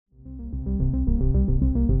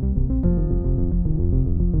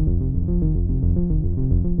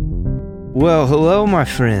Well, hello, my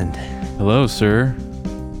friend. Hello, sir.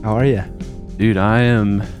 How are you? Dude, I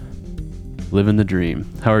am living the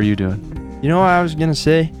dream. How are you doing? You know what I was going to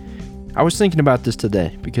say? I was thinking about this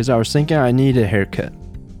today because I was thinking I need a haircut.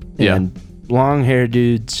 Yeah. And long hair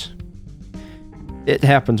dudes, it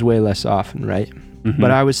happens way less often, right? Mhm. But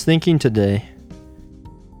I was thinking today,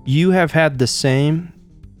 you have had the same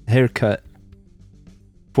haircut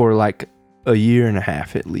for like a year and a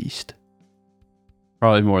half at least.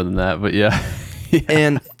 Probably more than that, but yeah.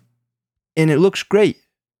 Yeah. And it looks great.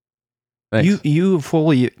 Thanks. You've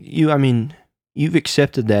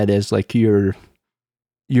accepted that as like your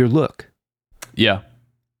look. Yeah.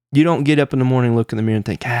 You don't get up in the morning, look in the mirror and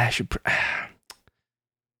think, I should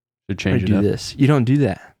Change it do up. this. You don't do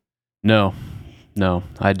that. No,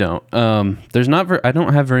 I don't. I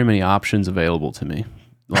don't have very many options available to me.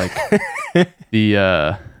 Like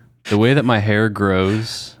the way that my hair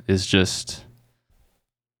grows is just,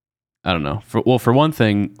 I don't know. For one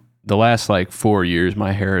thing, the last like 4 years,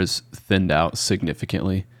 my hair has thinned out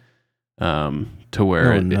significantly, to where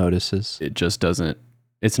No one notices. it just doesn't,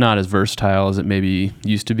 it's not as versatile as it maybe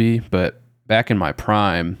used to be. But back in my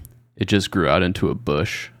prime, it just grew out into a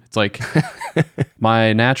bush. It's like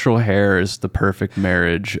my natural hair is the perfect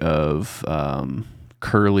marriage of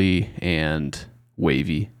curly and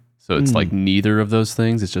wavy. So it's like neither of those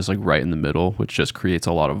things. It's just like right in the middle, which just creates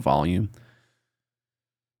a lot of volume.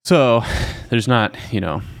 So there's not,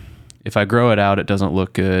 if I grow it out, it doesn't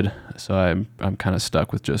look good. So I'm kind of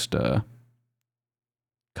stuck with just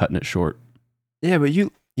cutting it short. Yeah, but you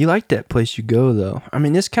like that place you go though. I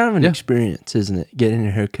mean, it's kind of an experience, isn't it? Getting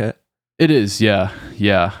a haircut. It is, yeah.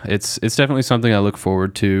 It's definitely something I look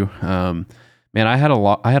forward to. Man, I had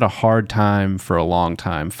a hard time for a long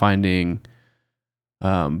time finding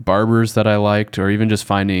barbers that I liked, or even just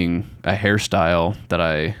finding a hairstyle that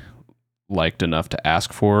I liked enough to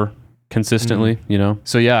ask for consistently,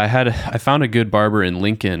 So yeah, I found a good barber in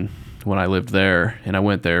Lincoln when I lived there, and I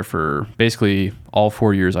went there for basically all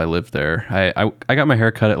 4 years I lived there. I got my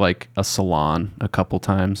hair cut at like a salon a couple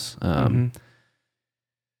times.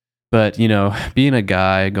 But being a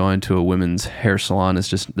guy going to a women's hair salon is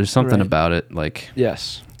just, there's something about it. Like,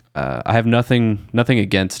 yes, I have nothing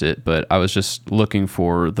against it, but I was just looking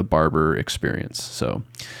for the barber experience. So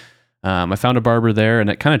I found a barber there, and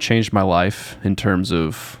it kind of changed my life in terms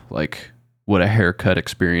of like what a haircut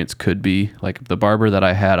experience could be. Like the barber that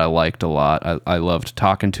I had, I liked a lot. I loved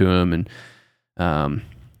talking to him, and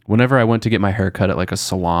whenever I went to get my hair cut at like a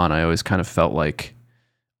salon, I always kind of felt like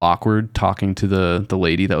awkward talking to the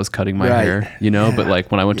lady that was cutting my hair, but like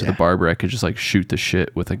when I went to the barber, I could just like shoot the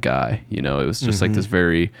shit with a guy, it was just like this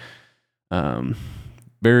very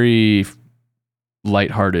very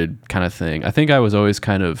lighthearted kind of thing. I think I was always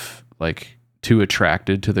kind of like too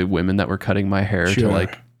attracted to the women that were cutting my hair to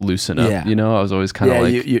like loosen up, I was always kind of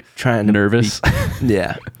like you're trying to nervous.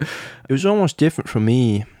 Yeah. It was almost different for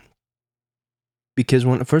me because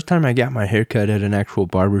when the first time I got my hair cut at an actual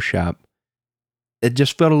barber shop, it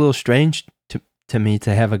just felt a little strange to me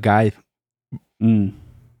to have a guy,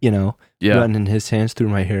 running his hands through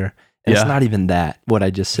my hair. And it's not even that, what I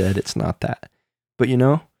just said. It's not that. But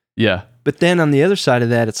Yeah. But then on the other side of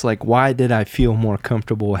that, it's like, why did I feel more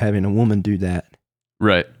comfortable having a woman do that?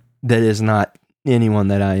 Right. That is not anyone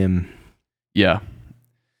that I am. Yeah.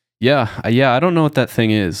 I don't know what that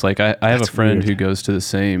thing is. Like I have a friend weird. who goes to the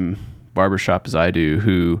same barbershop as I do,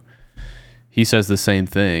 who he says the same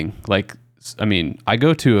thing. Like, I mean, I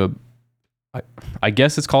go to I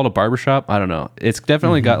guess it's called a barbershop. I don't know. It's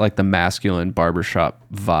definitely got like the masculine barbershop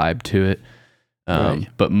vibe to it.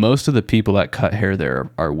 But most of the people that cut hair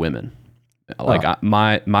there are women. Like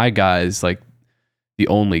my guy's like the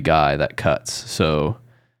only guy that cuts. So,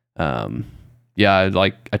 I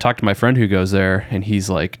talked to my friend who goes there, and he's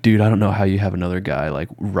like, dude, I don't know how you have another guy like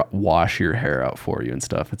wash your hair out for you and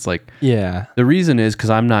stuff. It's like, the reason is because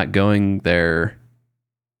I'm not going there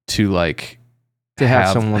to like to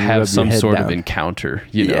have some sort down. Of encounter,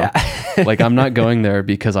 like I'm not going there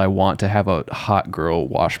because I want to have a hot girl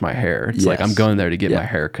wash my hair. It's like I'm going there to get my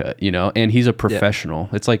hair cut, and he's a professional.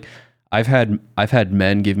 It's like I've had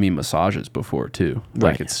men give me massages before too.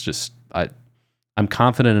 Like it's just I'm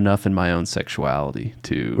confident enough in my own sexuality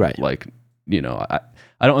to like,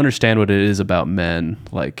 I don't understand what it is about men,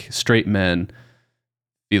 like straight men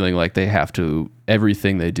feeling like they have to,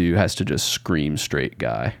 everything they do has to just scream straight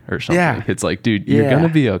guy or something. Yeah. It's like, dude, you're going to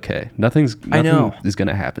be okay. Nothing is going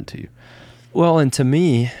to happen to you. Well, and to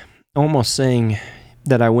me, almost saying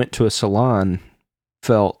that I went to a salon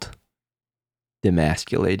felt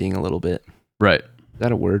demasculating a little bit. Right. Is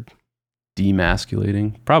that a word?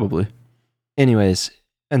 Demasculating? Probably. Anyways,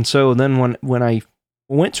 and so then when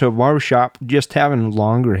went to a barbershop just having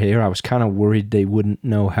longer hair. I was kind of worried they wouldn't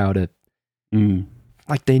know how to,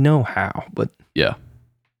 like they know how, but yeah,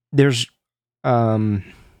 there's been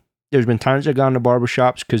times I've gone to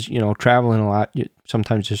barbershops because, traveling a lot,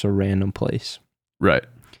 sometimes just a random place. Right.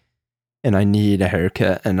 And I need a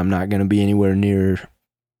haircut and I'm not going to be anywhere near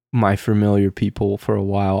my familiar people for a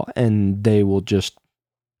while. And they will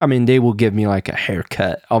they will give me like a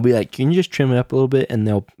haircut. I'll be like, can you just trim it up a little bit? And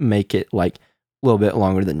they'll make it like a little bit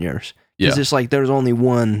longer than yours. Because it's like there's only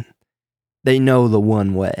one, they know the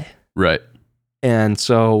one way. Right. And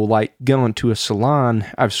so, like, going to a salon,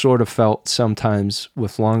 I've sort of felt sometimes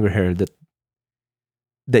with longer hair that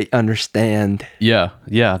they understand. Yeah,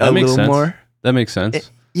 that makes sense. More. That makes sense.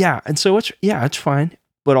 And so it's fine.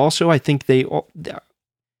 But also, I think there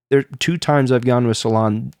are 2 times I've gone to a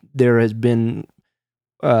salon. There has been,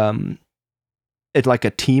 it's like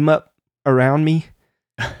a team up around me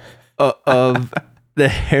of the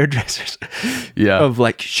hairdressers. Yeah. Of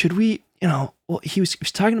like, should we? Well, he was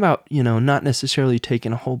talking about, not necessarily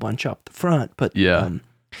taking a whole bunch up the front, but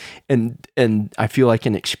and I feel like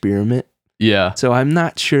an experiment. Yeah. So I'm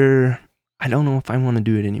not sure. I don't know if I want to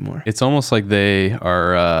do it anymore. It's almost like they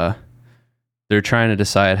are they're trying to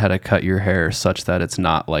decide how to cut your hair such that it's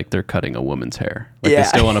not like they're cutting a woman's hair. Like they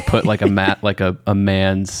still want to put like a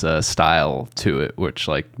man's style to it, which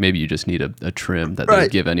like maybe you just need a trim that they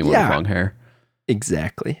give anyone with long hair.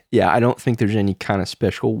 Exactly. Yeah, I don't think there's any kind of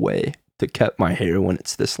special way to cut my hair when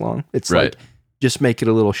it's this long. It's like, just make it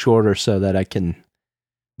a little shorter so that I can,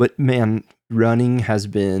 but man, running has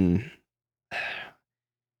been,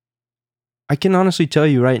 I can honestly tell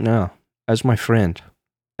you right now, as my friend,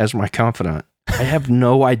 as my confidant, I have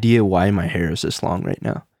no idea why my hair is this long right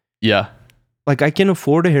now. Yeah. Like I can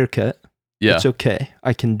afford a haircut. Yeah. It's okay.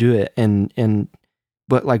 I can do it.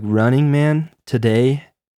 But like running, man, today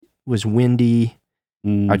was windy.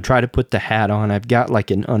 I try to put the hat on. I've got like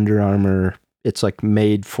an Under Armour. It's like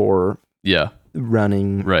made for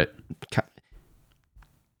running. Right.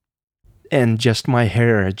 And just my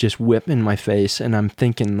hair just whip in my face. And I'm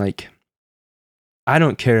thinking like, I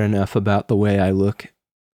don't care enough about the way I look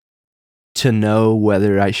to know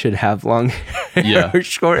whether I should have long hair or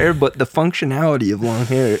short hair, but the functionality of long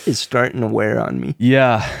hair is starting to wear on me.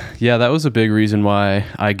 Yeah. Yeah. That was a big reason why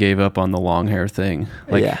I gave up on the long hair thing.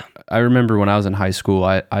 I remember when I was in high school,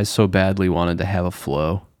 I so badly wanted to have a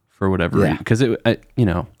flow for whatever reason, because it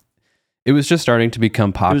was just starting to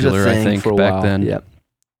become popular, I think, back then. Yep.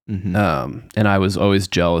 Mm-hmm. And I was always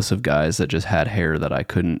jealous of guys that just had hair that I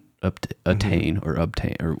couldn't attain or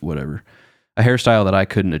whatever, a hairstyle that I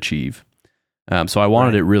couldn't achieve. So I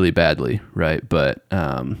wanted it really badly, right? But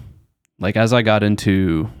like as I got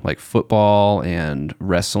into like football and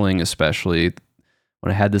wrestling, especially,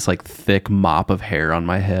 when I had this like thick mop of hair on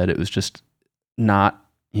my head, it was just not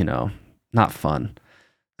fun.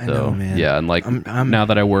 I know, man. Yeah, and like now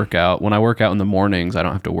that when I work out in the mornings, I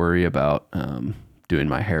don't have to worry about doing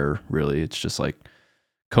my hair really. It's just like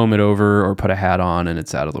comb it over or put a hat on and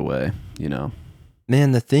it's out of the way,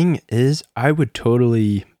 Man, the thing is, I would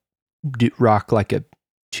totally rock like a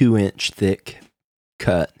 2-inch thick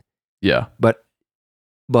cut. Yeah. But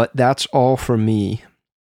that's all for me.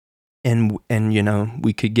 And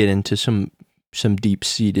we could get into some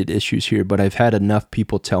deep-seated issues here, but I've had enough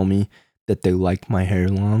people tell me that they like my hair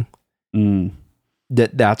long.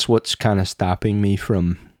 That's what's kind of stopping me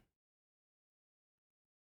from,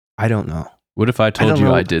 I don't know. What if I told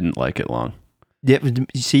you I didn't like it long? Yeah,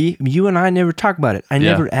 see, you and I never talk about it. I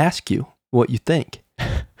never ask you what you think.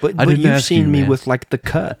 But you've seen me with like the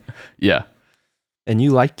cut. Yeah. And you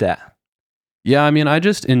like that. Yeah, I mean, I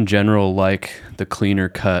just in general like the cleaner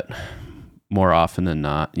cut more often than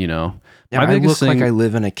not, Yeah, I look like I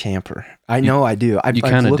live in a camper. I know I do. I've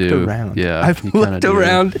looked around. Yeah, I've looked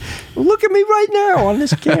around. Look at me right now on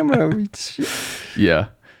this camera. Yeah.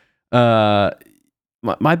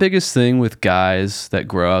 My biggest thing with guys that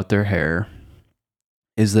grow out their hair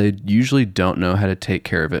is they usually don't know how to take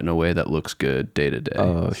care of it in a way that looks good day to day.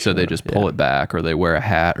 Oh, so they just pull it back or they wear a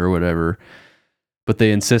hat or whatever. But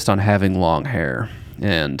they insist on having long hair.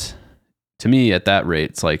 And to me, at that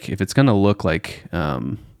rate, it's like, if it's going to look like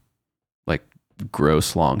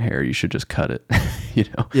gross long hair, you should just cut it.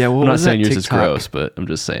 Yeah. I'm not saying yours is gross, but I'm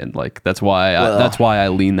just saying like, that's why I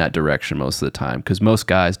lean that direction most of the time. Cause most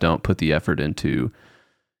guys don't put the effort into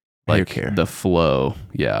like hair care, the flow.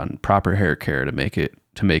 Yeah. And proper hair care to make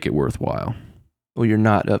it worthwhile. Well, you're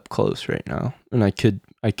not up close right now. And I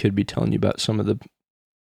could be telling you about some of the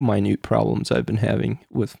minute problems I've been having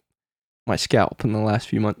with my scalp in the last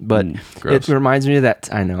few months, but it reminds me of that.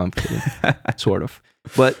 I know, I'm kidding. Sort of.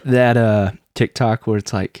 But that TikTok where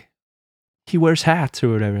it's like, he wears hats or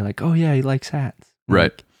whatever. Like, oh yeah, he likes hats.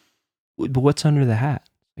 Right. Like, but what's under the hat?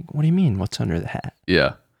 Like, what do you mean? What's under the hat?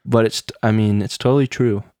 Yeah. But it's totally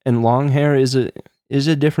true. And long hair is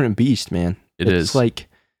a different beast, man. It's like,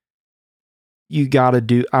 you got to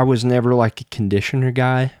do, I was never like a conditioner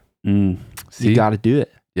guy. You got to do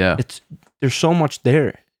it. Yeah. There's so much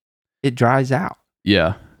there. It dries out.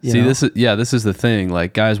 Yeah. This is the thing.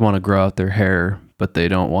 Like, guys want to grow out their hair, but they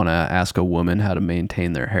don't want to ask a woman how to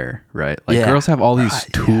maintain their hair, right? Like, girls have all these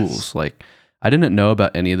tools. Yes. Like, I didn't know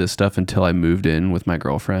about any of this stuff until I moved in with my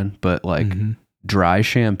girlfriend, but like dry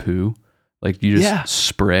shampoo, like you just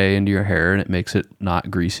spray into your hair and it makes it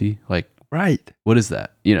not greasy. Like, right. What is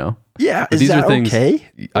that? You know? Yeah. Is that okay?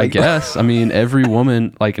 I guess. I mean, every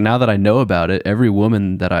woman, like, now that I know about it, every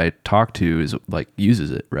woman that I talk to is like,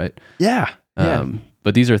 uses it, right? Yeah.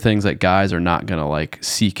 But these are things that guys are not going to like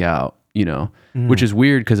seek out, you know, which is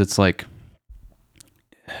weird because it's like,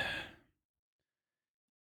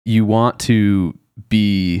 you want to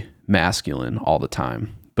be masculine all the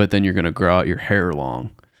time, but then you're going to grow out your hair long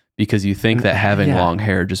because you think that having long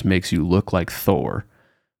hair just makes you look like Thor.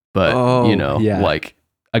 But, like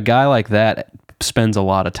a guy like that spends a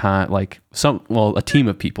lot of time, like a team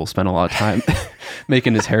of people spend a lot of time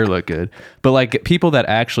making his hair look good. But like people that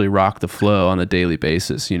actually rock the flow on a daily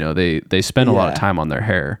basis, you know, they spend a lot of time on their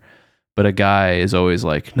hair. But a guy is always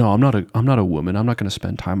like, no, I'm not a woman. I'm not going to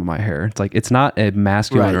spend time on my hair. It's like, it's not a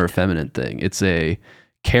masculine or a feminine thing. It's a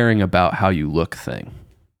caring about how you look thing.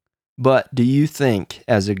 But do you think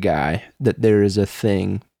as a guy that there is a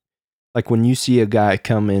thing, like when you see a guy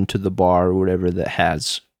come into the bar or whatever that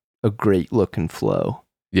has a great looking flow?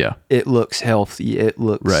 Yeah. It looks healthy. It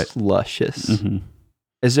looks luscious. Mm-hmm.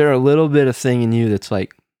 Is there a little bit of thing in you that's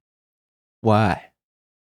like, why?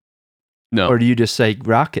 No. Or do you just say,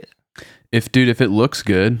 rock it? If it looks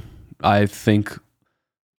good, I think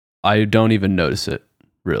I don't even notice it,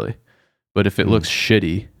 really. But if it looks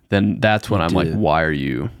shitty, then that's when I'm like, why are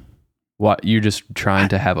you? You're just trying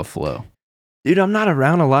to have a flow. Dude, I'm not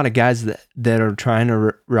around a lot of guys that are trying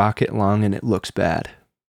to rock it long and it looks bad.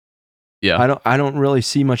 Yeah. I don't really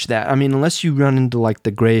see much of that. I mean, unless you run into like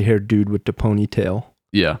the gray-haired dude with the ponytail.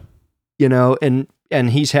 Yeah. You know, and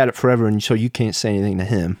he's had it forever, and so you can't say anything to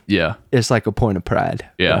him. Yeah. It's like a point of pride.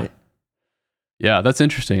 Yeah. Right? Yeah, that's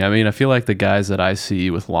interesting. I mean, I feel like the guys that I see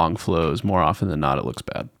with long flows, more often than not, it looks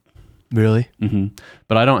bad. Really? Mm-hmm.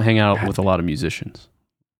 But I don't hang out with a lot of musicians.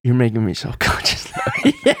 You're making me self-conscious.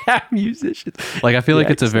 Yeah, musicians. Like, I feel like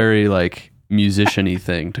it's a very, like, musician-y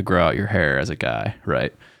thing to grow out your hair as a guy,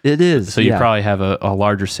 right? It is. So you probably have a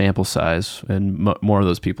larger sample size, and more of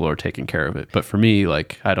those people are taking care of it. But for me,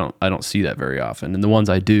 like, I don't see that very often. And the ones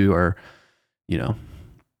I do are, you know,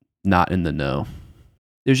 not in the know.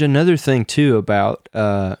 There's another thing too about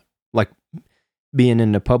like being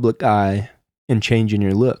in the public eye and changing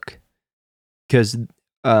your look, because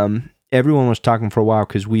everyone was talking for a while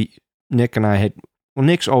because Nick and I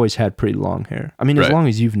Nick's always had pretty long hair. I mean, as long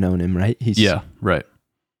as you've known him, right? Right.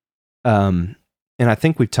 And I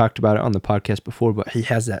think we've talked about it on the podcast before, but he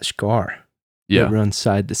has that scar that runs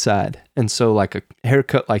side to side, and so like a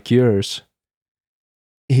haircut like yours,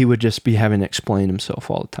 he would just be having to explain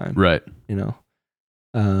himself all the time, right? You know.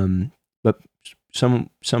 But some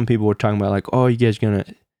people were talking about like, oh, you guys gonna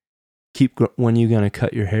when you gonna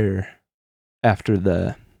cut your hair after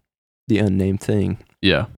the unnamed thing?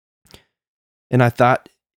 Yeah. And I thought,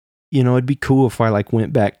 you know, it'd be cool if I like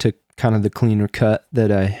went back to kind of the cleaner cut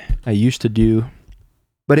that I used to do,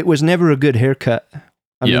 but it was never a good haircut.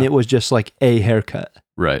 I mean, it was just like a haircut.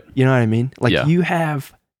 Right. You know what I mean? Like you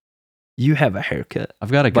have a haircut.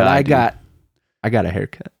 I've got a guy. But I got a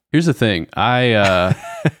haircut. Here's the thing. I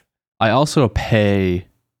also pay.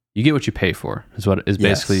 You get what you pay for. Is what is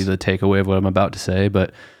basically the takeaway of what I'm about to say.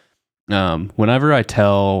 But whenever I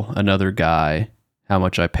tell another guy how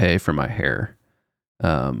much I pay for my hair,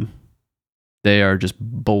 they are just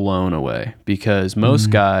blown away because most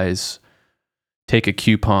guys take a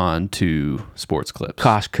coupon to Sports Clips,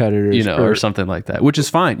 Cost Cutters, you know, or something like that, which is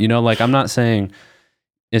fine. You know, like I'm not saying,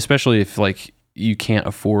 especially if like you can't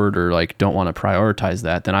afford or like don't want to prioritize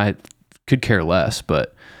that, then I could care less.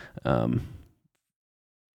 But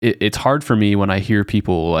it's hard for me when I hear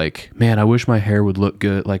people like, man, I wish my hair would look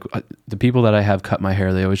good. Like the people that I have cut my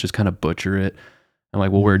hair, they always just kind of butcher it. I'm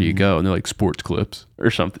like, well, where do you go? And they're like, Sports Clips or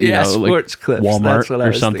something. Yeah, you know, Sports like Clips. Walmart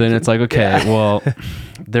or something. Thinking. It's like, okay, well,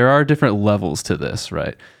 there are different levels to this,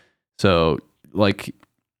 right? So like,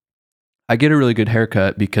 I get a really good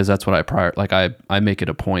haircut because that's what I make it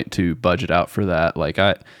a point to budget out for that. Like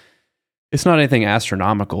It's not anything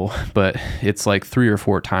astronomical, but it's like 3 or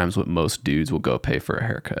 4 times what most dudes will go pay for a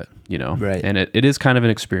haircut, you know? Right. And it is kind of an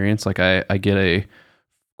experience. Like I get a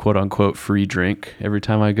quote unquote free drink every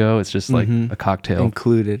time I go. It's just like a cocktail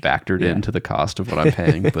included, factored into the cost of what I'm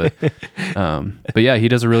paying. But yeah, he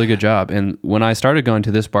does a really good job. And when I started going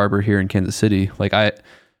to this barber here in Kansas City, like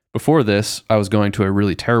before this, I was going to a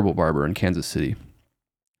really terrible barber in Kansas City.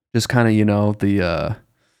 Just kind of, you know, the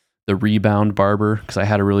rebound barber, because I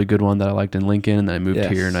had a really good one that I liked in Lincoln, and then I moved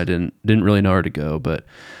here and I didn't really know where to go. But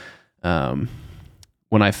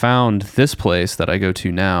when I found this place that I go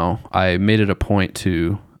to now, I made it a point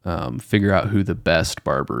to figure out who the best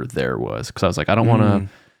barber there was, because I was like, I don't want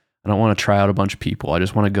to try out a bunch of people. I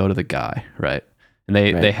just want to go to the guy, right? And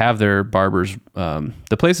they have their barbers.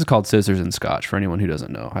 The place is called Scissors and Scotch, for anyone who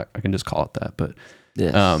doesn't know. I can just call it that, but.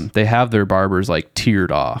 Yes. They have their barbers like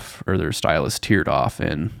tiered off, or their stylists tiered off.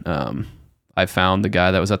 And I found the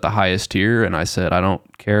guy that was at the highest tier, and I said, I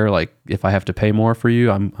don't care. Like, if I have to pay more for you,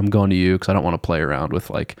 I'm going to you, because I don't want to play around with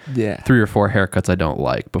like 3 or 4 haircuts I don't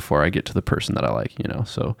like before I get to the person that I like, you know?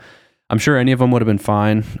 So I'm sure any of them would have been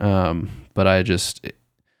fine. But I just,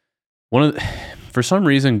 for some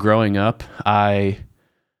reason growing up, I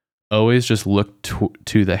always just looked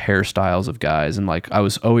to the hairstyles of guys, and like I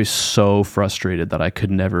was always so frustrated that I could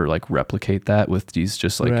never like replicate that with these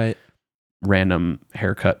just like random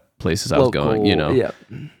haircut places I was going, you know.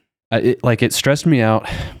 It stressed me out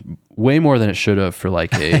way more than it should have for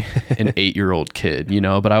like an 8-year-old kid, you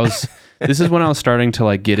know. But this is when I was starting to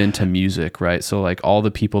like get into music, right? So like all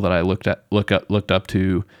the people that I looked up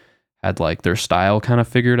to had like their style kind of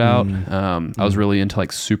figured out. I was really into like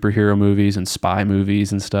superhero movies and spy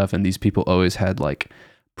movies and stuff. And these people always had like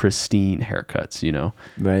pristine haircuts, you know?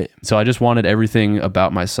 Right. So I just wanted everything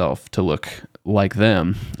about myself to look like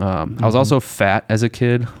them. I was also fat as a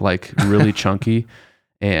kid, like really chunky,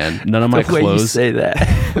 and none of my clothes. When you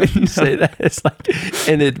say that, it's like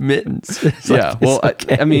an admittance. It's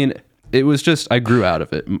okay. I mean, it was just, I grew out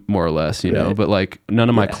of it more or less, you know, but like none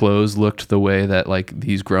of my clothes looked the way that like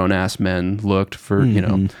these grown ass men looked for, you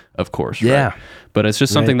know, of course. Yeah. Right? But it's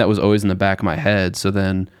just something that was always in the back of my head. So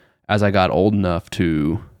then as I got old enough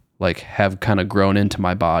to like have kind of grown into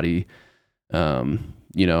my body,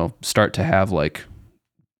 you know, start to have like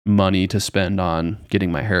money to spend on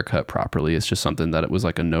getting my hair cut properly. It's just something that it was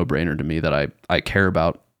like a no brainer to me that I care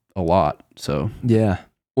about a lot. So yeah.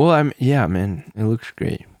 Well, man, it looks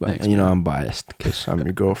great. But thanks, you know, I'm biased because I'm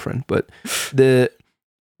your girlfriend. But the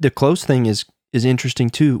clothes thing is interesting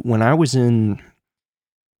too. When I went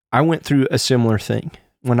through a similar thing.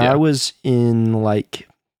 When I was in like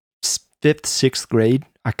 5th, 6th grade,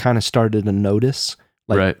 I kind of started to notice,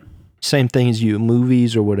 like, same thing as you,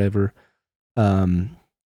 movies or whatever.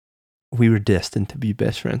 We were destined to be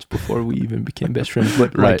best friends before we even became best friends.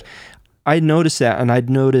 But like, I noticed that, and I'd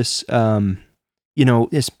notice, you know,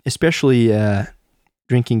 especially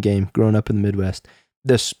drinking game, growing up in the Midwest,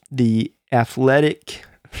 the athletic,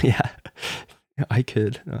 I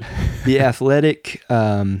could. The athletic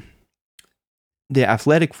vibe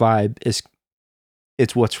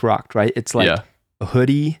it's what's rocked, right? It's like a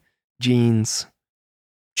hoodie, jeans,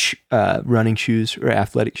 running shoes, or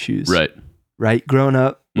athletic shoes. Right. Growing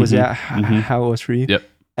up, was that how it was for you? Yep.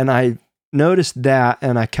 And I noticed that,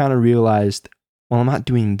 and I kind of realized, well, I'm not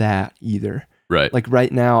doing that either. Right. Like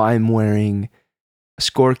right now, I'm wearing a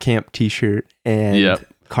Score Camp t-shirt and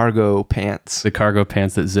cargo pants. The cargo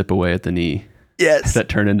pants that zip away at the knee. Yes. That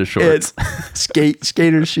turn into shorts.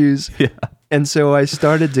 Skater shoes. Yeah. And so I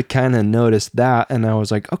started to kind of notice that, and I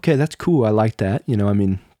was like, okay, that's cool. I like that. You know, I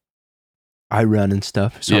mean, I run and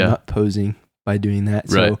stuff, so I'm not posing by doing that.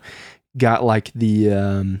 So got like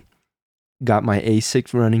got my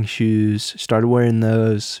Asics running shoes, started wearing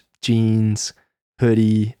those, jeans,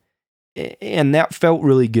 hoodie. And that felt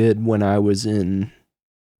really good when I was in,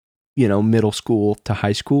 you know, middle school to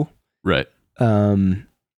high school. Right. When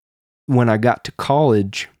I got to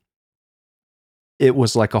college, it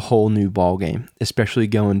was like a whole new ball game, especially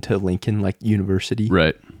going to Lincoln, like university.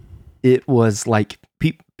 Right. It was like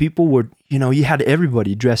people were, you know, you had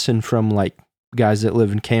everybody dressing from like guys that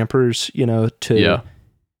live in campers, you know, to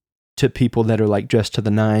people that are like dressed to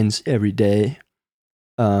the nines every day.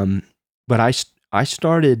 But I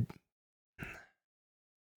started,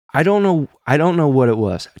 I don't know what it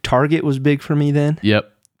was. Target was big for me then.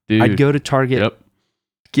 Yep. Dude. I'd go to Target,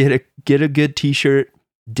 get a good t-shirt,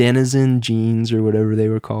 Denizen jeans or whatever they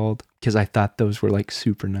were called, because I thought those were like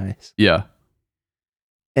super nice. Yeah.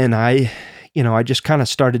 And I just kind of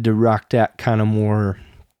started to rock that kind of more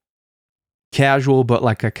casual, but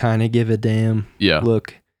like a kind of give a damn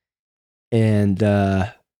look. And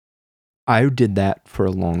I I did that for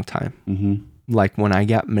a long time. Mm-hmm. Like when I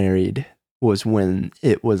got married was when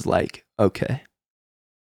it was like, okay,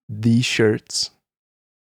 these shirts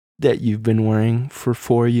that you've been wearing for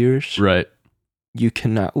 4 years, right? You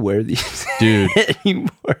cannot wear these, dude,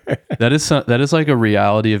 anymore. That is like a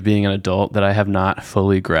reality of being an adult that I have not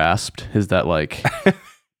fully grasped. Is that like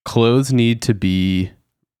clothes need to be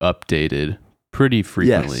updated pretty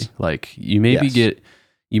frequently? Yes. Like you maybe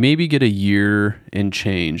get a year and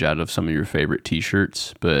change out of some of your favorite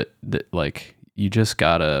t-shirts, but like you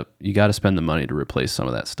gotta spend the money to replace some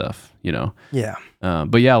of that stuff, you know? Yeah.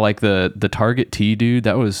 But yeah, like the Target tee, dude,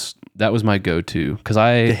 that was my go-to because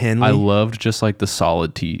I loved just like the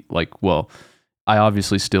solid tee. Like, well, I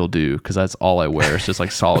obviously still do because that's all I wear. It's just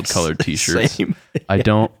like solid colored t-shirts. Same. I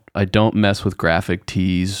don't mess with graphic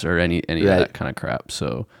tees or any of that kind of crap.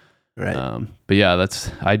 So, right. But yeah,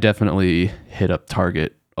 I definitely hit up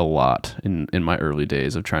Target a lot in my early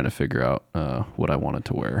days of trying to figure out what I wanted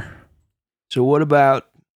to wear. So what about,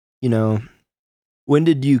 when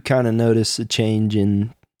did you kind of notice a change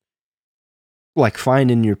in like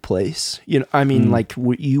finding your place? Like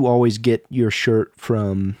you always get your shirt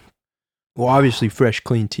from, well, obviously Fresh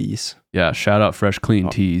Clean Tees. Yeah, shout out Fresh Clean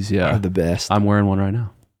Tees. Yeah, are the best. I'm wearing one right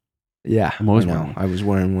now. Yeah, I'm always wearing one. I was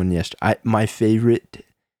wearing one yesterday. My favorite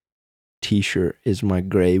T-shirt is my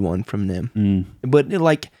gray one from them. But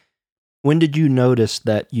like, when did you notice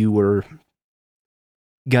that you were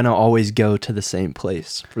gonna always go to the same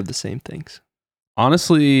place for the same things?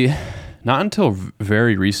 Honestly, not until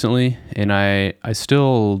very recently, and I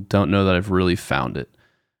still don't know that I've really found it.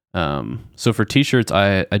 So for t-shirts,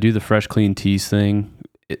 I do the Fresh Clean Tees thing,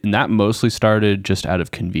 and that mostly started just out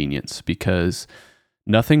of convenience because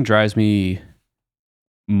nothing drives me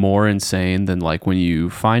more insane than like when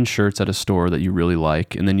you find shirts at a store that you really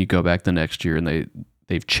like, and then you go back the next year and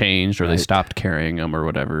they've changed or they stopped carrying them or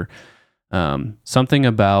whatever. Something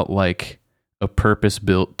about like a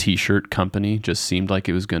purpose-built t-shirt company just seemed like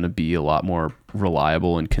it was going to be a lot more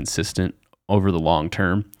reliable and consistent over the long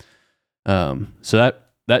term. So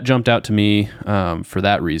that jumped out to me for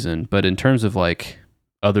that reason. But in terms of like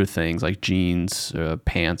other things like jeans,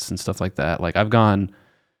 pants and stuff like that, like I've gone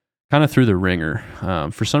kind of through the ringer.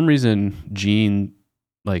 For some reason,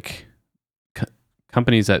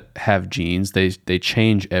 companies that have jeans, they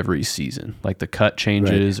change every season. Like the cut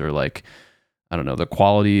changes, or like, I don't know, the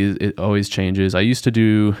quality, it always changes. I used to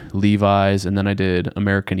do Levi's, and then I did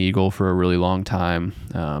American Eagle for a really long time,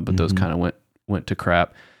 but those kind of went to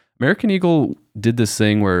crap. American Eagle did this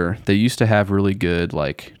thing where they used to have really good,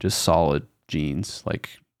 like just solid jeans. Like,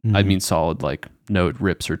 I mean solid, like no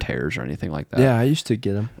rips or tears or anything like that. Yeah, I used to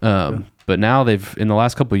get them. But now in the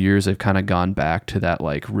last couple of years, they've kind of gone back to that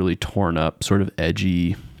like really torn up, sort of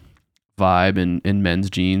edgy vibe in men's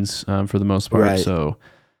jeans for the most part. Right. So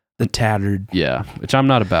the tattered, yeah, which I'm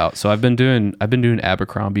not about. So I've been doing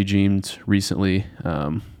Abercrombie jeans recently,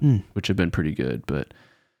 which have been pretty good. But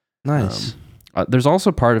nice. There's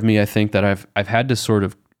also part of me, I think, that I've had to sort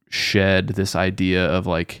of shed this idea of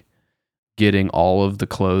like getting all of the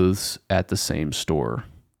clothes at the same store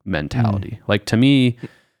mentality. Like to me,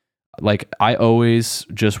 like I always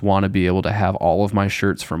just want to be able to have all of my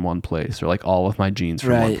shirts from one place or like all of my jeans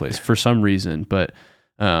from one place for some reason. But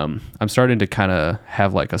I'm starting to kind of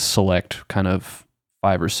have like a select kind of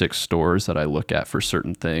 5 or 6 stores that I look at for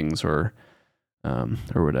certain things or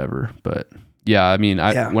whatever. But yeah, I mean,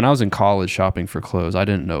 when I was in college shopping for clothes, I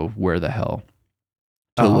didn't know where the hell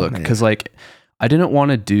to look because like I didn't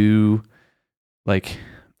want to do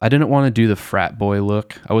the frat boy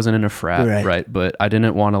look. I wasn't in a frat, right? But I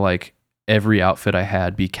didn't want to like every outfit I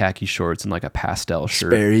had be khaki shorts and like a pastel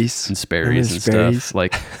shirt and Sperry's and stuff.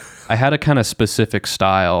 Like I had a kind of specific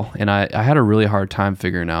style, and I had a really hard time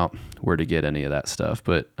figuring out where to get any of that stuff.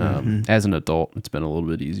 But as an adult, it's been a little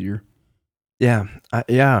bit easier. Yeah.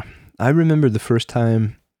 I remember the first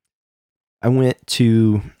time I went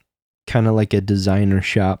to kind of like a designer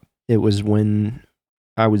shop. It was when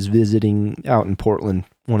I was visiting out in Portland.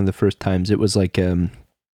 One of the first times. It was like, I don't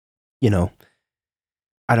know.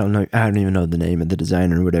 I don't even know the name of the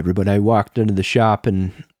designer or whatever, but I walked into the shop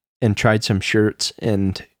and tried some shirts.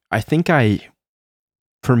 And I think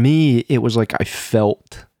for me, it was like I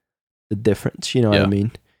felt the difference. You know what I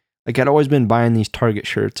mean? Like I'd always been buying these Target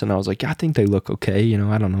shirts and I was like, I think they look okay.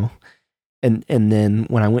 I don't know. And then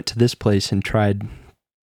when I went to this place and tried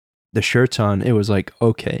the shirts on, it was like,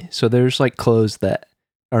 okay, so there's like clothes that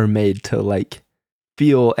are made to like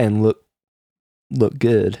feel and look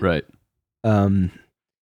good. Right.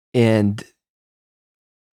 And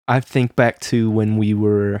I think back to when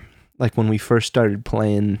we first started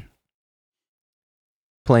playing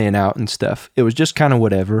playing out and stuff. It was just kind of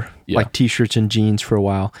whatever, like t-shirts and jeans for a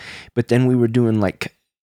while. But then we were doing like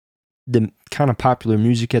the kind of popular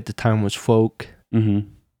music at the time was folk. Mm-hmm.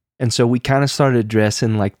 And so we kind of started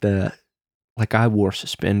dressing like I wore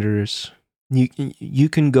suspenders. You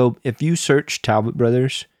can go, if you search Talbot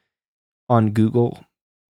Brothers on Google,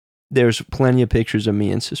 there's plenty of pictures of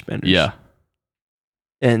me in suspenders. Yeah.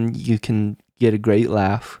 And you can get a great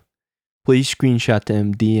laugh. Please screenshot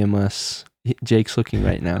them, DM us. Jake's looking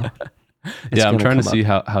right now. Yeah, I'm trying to see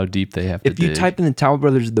how deep they have to dig. If you type in the Talbot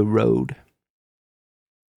Brothers The Road,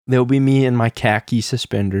 there'll be me in my khaki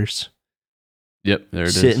suspenders. Yep, there it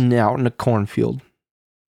is. Sitting out in a cornfield.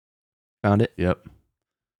 Found it? Yep.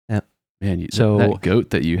 Yep. Man, that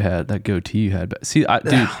goatee you had. But see,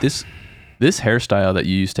 dude, this hairstyle that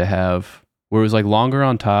you used to have, where it was like longer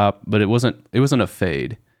on top, but it wasn't a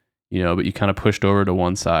fade, you know, but you kind of pushed over to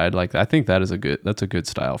one side. Like, I think that's a good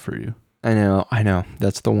style for you. I know.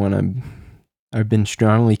 That's the one I've been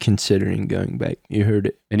strongly considering going back. You heard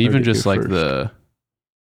it. And even just like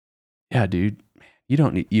dude, you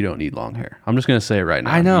don't need long hair. I'm just gonna say it right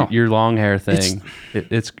now. I know your long hair thing.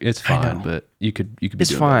 It's fine, but you could be.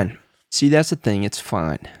 It's fine. Better. See, that's the thing. It's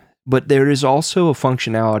fine, but there is also a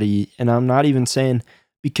functionality, and I'm not even saying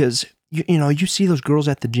because you see those girls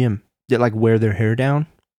at the gym that like wear their hair down.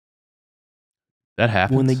 That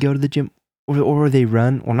happens when they go to the gym. Or they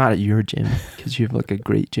run, well, not at your gym because you have like a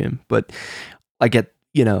great gym, but like at,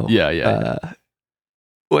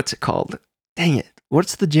 what's it called? Dang it.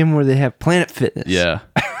 What's the gym where they have Planet Fitness? Yeah.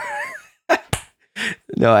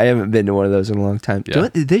 No, I haven't been to one of those in a long time. Yeah.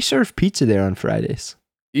 Did they serve pizza there on Fridays?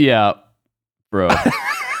 Yeah, bro.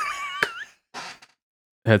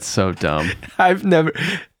 That's so dumb.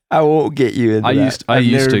 I won't get you into that.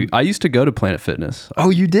 I used to go to Planet Fitness. Oh,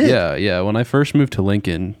 you did? Yeah. When I first moved to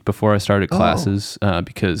Lincoln, before I started classes,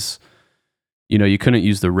 because you couldn't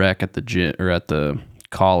use the rec at the gym or at the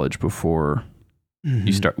college before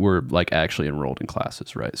we're like actually enrolled in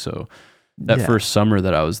classes, right? So that first summer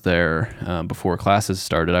that I was there, before classes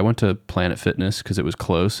started, I went to Planet Fitness because it was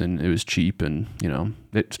close and it was cheap, and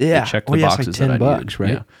it checked the boxes it's like $10, that I needed.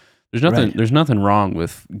 Right? Yeah. There's nothing wrong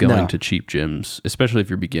with going to cheap gyms, especially if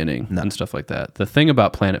you're beginning and stuff like that. The thing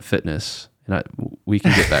about Planet Fitness, and we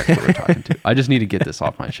can get back to what we're talking to. I just need to get this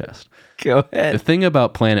off my chest. Go ahead. The thing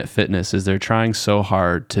about Planet Fitness is they're trying so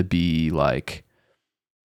hard to be like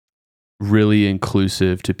really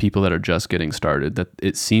inclusive to people that are just getting started that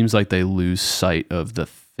it seems like they lose sight of the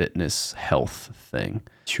fitness health thing.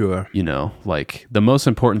 Sure. Like the most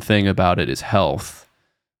important thing about it is health.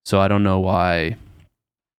 So I don't know why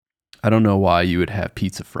you would have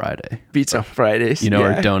Pizza Friday. Pizza Fridays.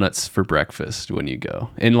 Or donuts for breakfast when you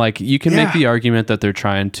go. And like you can make the argument that they're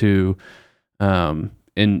trying to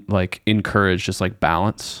encourage just like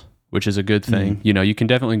balance, which is a good thing. You can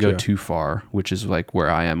definitely go too far, which is like where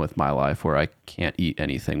I am with my life, where I can't eat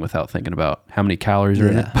anything without thinking about how many calories are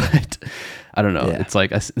in it. But I don't know. Yeah. It's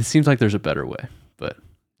like it seems like there's a better way. But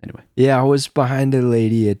anyway. Yeah, I was behind a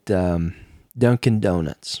lady at Dunkin'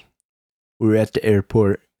 Donuts. We were at the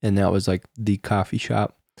airport. And that was like the coffee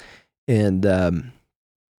shop. And,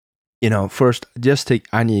 first,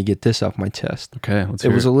 I need to get this off my chest. Okay, let's hear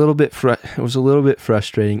it. It was a little bit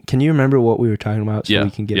frustrating. Can you remember what we were talking about so we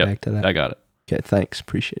can get back to that? I got it. Okay, thanks.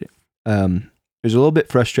 Appreciate it. It was a little bit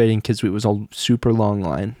frustrating because it was a super long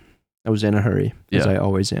line. I was in a hurry, as I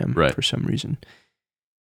always am for some reason.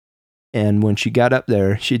 And when she got up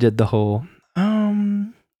there, she did the whole,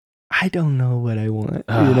 I don't know what I want,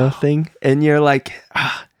 thing. And you're like,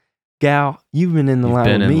 gal, you've been in the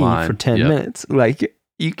line with me for 10 minutes. Like,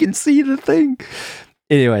 you can see the thing.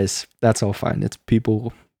 Anyways, that's all fine. It's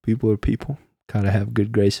people are people. Gotta have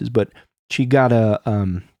good graces. But she got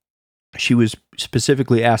she was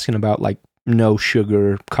specifically asking about like no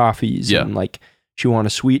sugar coffees. And like, she wanted a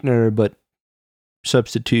sweetener, but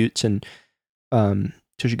substitutes. And so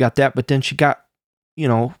she got that. But then she got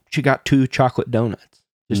 2 chocolate donuts.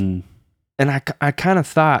 And I kind of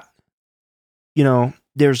thought,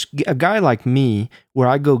 there's a guy like me where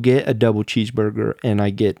I go get a double cheeseburger and I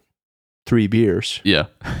get 3 beers. Yeah.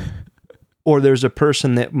 Or there's a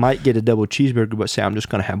person that might get a double cheeseburger but say, I'm just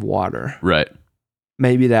going to have water. Right.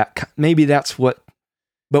 Maybe that's what,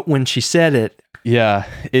 but when she said it. Yeah,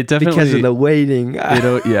 it definitely. Because of the waiting.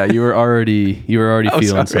 You were already feeling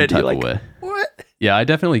some type of way. What? Yeah, I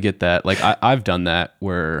definitely get that. Like I've done that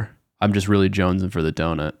where I'm just really jonesing for the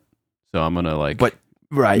donut. So I'm going to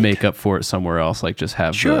make up for it somewhere else. Like just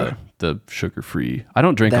have the sugar-free. I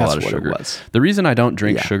don't drink a lot of sugar. The reason I don't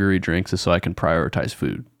drink sugary drinks is so I can prioritize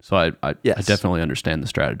food. So I definitely understand the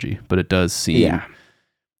strategy, but it does seem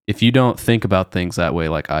if you don't think about things that way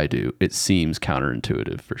like I do, it seems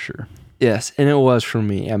counterintuitive for sure. Yes, and it was for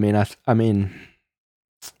me. I mean,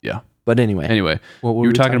 yeah. But anyway, what you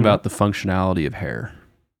were talking about the functionality of hair.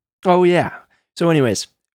 Oh yeah. So, anyways,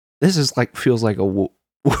 this is feels like a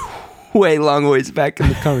way long ways back in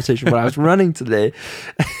the conversation, but I was running today,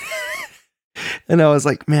 and I was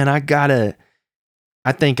like, man, I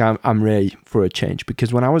think I'm ready for a change,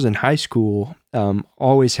 because when I was in high school,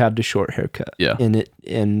 always had the short haircut. Yeah.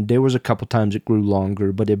 And there was a couple times it grew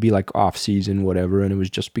longer, but it'd be like off season, whatever, and it was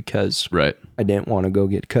just because I didn't want to go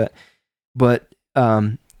get cut. But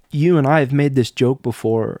you and I have made this joke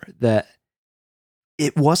before that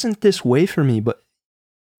it wasn't this way for me, but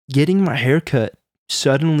getting my hair cut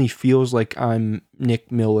suddenly feels like I'm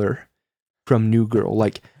Nick Miller from New Girl.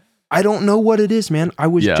 Like, I don't know what it is, man. I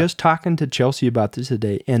was just talking to Chelsea about this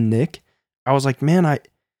today, and Nick. I was like, man,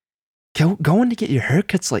 going to get your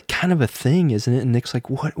haircut's like kind of a thing, isn't it? And Nick's like,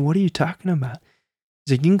 what are you talking about?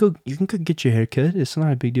 He's like, you can go get your haircut. It's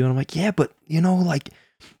not a big deal. And I'm like, yeah, but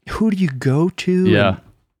who do you go to? Yeah.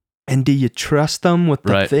 And do you trust them with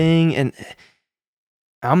the thing? And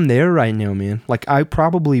I'm there right now, man. Like, I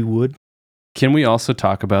probably would. Can we also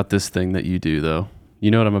talk about this thing that you do, though?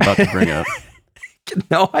 You know what I'm about to bring up?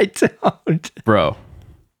 No, I don't. Bro,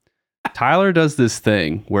 Tyler does this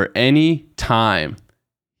thing where any time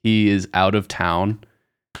he is out of town,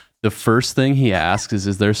 the first thing he asks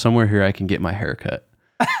is there somewhere here I can get my haircut?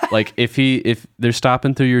 Like, if they're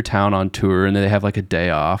stopping through your town on tour and they have like a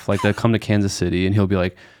day off, like they'll come to Kansas City and he'll be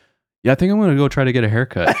like, yeah, I think I'm going to go try to get a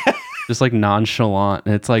haircut. Just like nonchalant.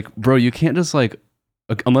 And it's like, bro, you can't just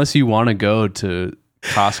unless you want to go to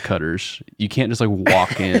cost cutters, you can't just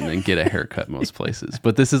walk in and get a haircut most places.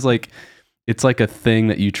 But this is it's like a thing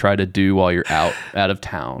that you try to do while you're out of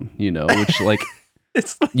town, which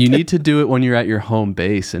you need to do it when you're at your home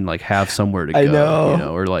base and have somewhere to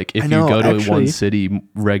go, or if you go to one city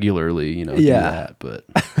regularly, do that. But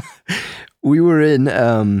we were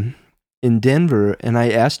in Denver, and I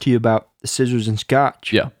asked you about the scissors and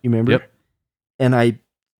scotch. Yeah. You remember? Yep.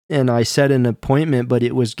 And I set an appointment, but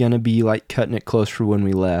it was going to be cutting it close for when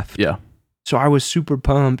we left. Yeah. So I was super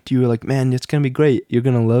pumped. You were like, man, it's going to be great. You're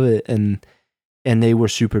going to love it. And they were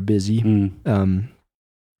super busy.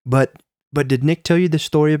 But did Nick tell you the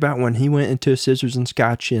story about when he went into scissors and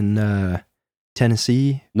scotch in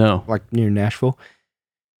Tennessee? No. Near Nashville?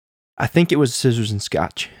 I think it was scissors and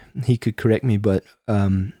scotch. He could correct me, but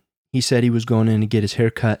he said he was going in to get his hair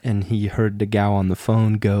cut, and he heard the gal on the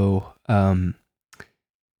phone go,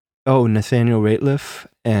 oh, Nathaniel Rateliff,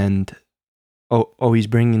 and he's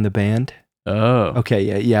bringing the band. Oh.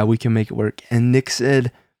 Okay, yeah, we can make it work. And Nick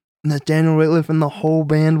said Nathaniel Rateliff and the whole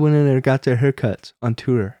band went in there and got their haircuts on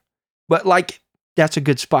tour. But that's a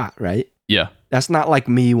good spot, right? Yeah. That's not like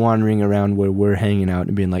me wandering around where we're hanging out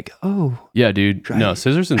and being like, oh. Yeah, dude. No,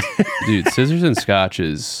 Scissors and Scotch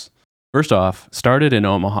is, first off, started in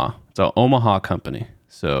Omaha. It's an Omaha company.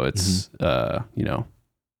 So it's,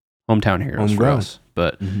 hometown heroes for us.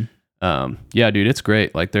 But yeah, dude, it's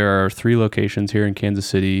great. There are 3 locations here in Kansas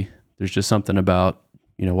City. There's just something about,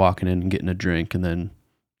 walking in and getting a drink and then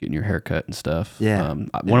getting your haircut and stuff. Yeah.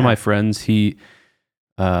 One of my friends, he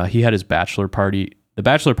had his bachelor party. The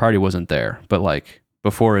bachelor party wasn't there, but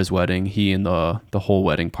before his wedding, he and the whole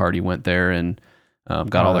wedding party went there and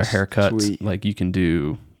got all their haircuts. Sweet. You can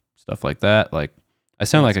do stuff like that. I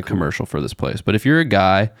sound like a commercial for this place, but if you're a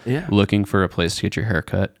guy looking for a place to get your hair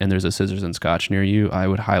cut and there's a Scissors and Scotch near you, I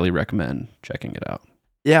would highly recommend checking it out.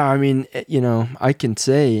 Yeah, I mean, I can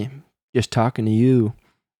say, just talking to you,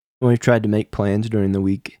 when we've tried to make plans during the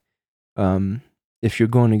week, if you're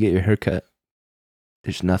going to get your hair cut,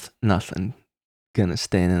 there's nothing gonna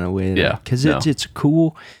stand in the way of that. Because it's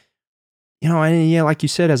cool. And yeah, like you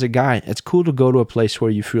said, as a guy, it's cool to go to a place where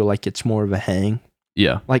you feel like it's more of a hang.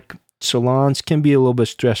 Yeah. Salons can be a little bit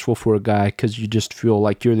stressful for a guy because you just feel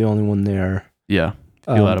like you're the only one there. Yeah.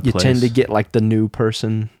 Feel out of place. You tend to get the new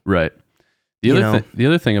person. Right. The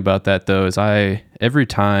other thing about that though is every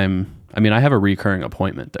time, I have a recurring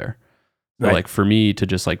appointment there. So right. For me to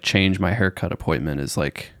just change my haircut appointment is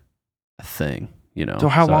a thing, So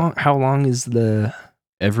how long is the?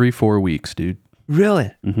 Every 4 weeks, dude.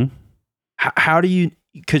 Really? Mm-hmm. How do you?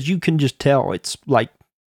 Because you can just tell it's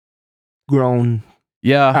grown.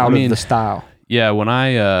 Yeah, out of the style. Yeah, when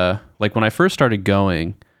I first started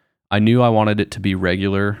going, I knew I wanted it to be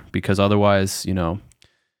regular because otherwise,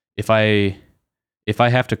 if I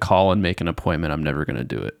have to call and make an appointment, I'm never going to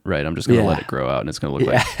do it, right? I'm just going to let it grow out and it's going to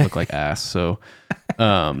look like ass. So,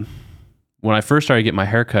 when I first started getting my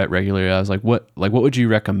haircut regularly, I was like, what would you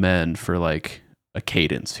recommend for a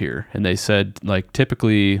cadence here. And they said like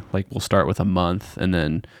typically like we'll start with a month, and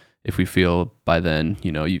then if we feel by then,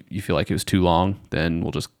 you know, you feel like it was too long, then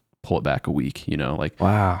we'll just pull it back a week, you know, like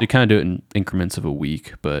wow. You kind of do it in increments of a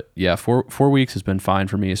week. But yeah, 4 weeks has been fine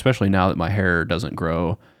for me, especially now that my hair doesn't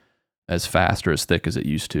grow as fast or as thick as it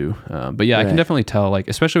used to. But yeah, right. I can definitely tell, like,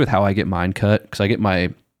 especially with how I get mine cut, because I get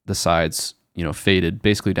the sides, you know, faded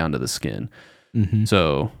basically down to the skin. Mm-hmm.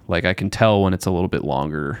 So like I can tell when it's a little bit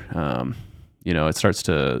longer. You know,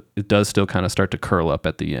 it does still kind of start to curl up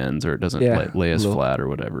at the ends, or it doesn't lay as flat or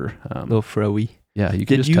whatever. A little froey. Yeah, you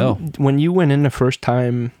can just tell. When you went in the first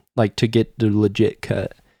time, like to get the legit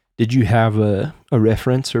cut, did you have a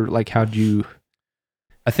reference, or like how'd you?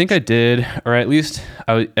 I think I did, or at least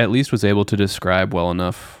I was able to describe well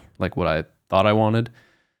enough like what I thought I wanted.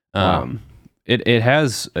 Wow. It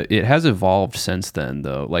has evolved since then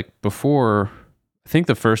though. Like before, I think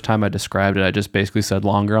the first time I described it, I just basically said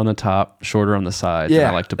longer on the top, shorter on the sides. Yeah, and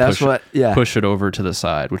I like to push it over to the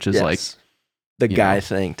side, which is like the guy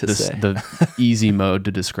thing to say. The easy mode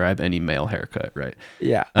to describe any male haircut, right?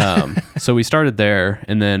 Yeah. So we started there,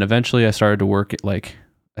 and then eventually I started to work it. Like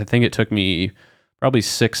I think it took me probably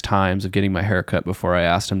 6 times of getting my hair cut before I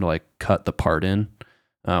asked him to like cut the part in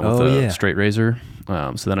with a straight razor.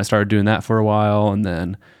 So then I started doing that for a while, and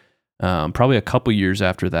then probably a couple years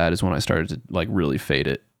after that is when I started to like really fade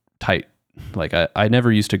it tight. Like I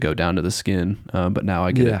never used to go down to the skin, but now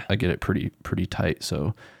I get it pretty tight.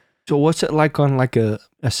 So what's it like on like a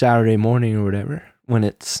Saturday morning or whatever when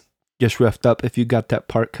it's just roughed up? If you got that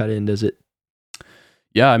part cut in, does it?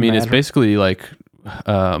 Yeah, I mean, it's basically like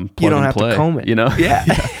plug you don't and have play, to comb it, you know? Yeah.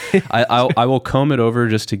 I will comb it over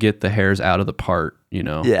just to get the hairs out of the part, you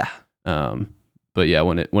know? Yeah. But yeah,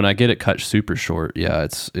 when I get it cut super short, yeah,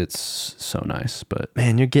 it's so nice. But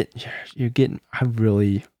man, you're getting. I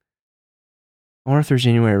wonder if there's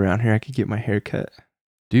anywhere around here I could get my hair cut.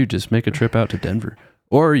 Dude, just make a trip out to Denver,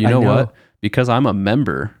 or you know what? Because I'm a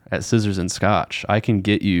member at Scissors and Scotch, I can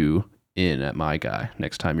get you in at my guy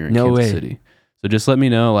next time you're in Kansas City. So just let me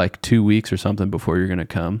know like 2 weeks or something before you're gonna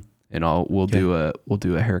come, and we'll do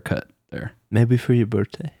a haircut there. Maybe for your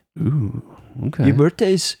birthday. Ooh, okay. Your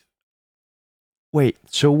birthday's. Wait,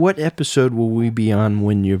 so what episode will we be on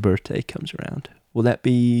when your birthday comes around? Will that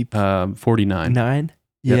be 49? 9?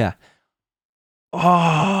 Yep. Yeah.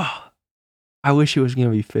 Oh, I wish it was gonna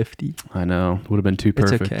be 50. I know, would have been too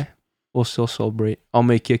perfect. It's okay. We'll still celebrate. I'll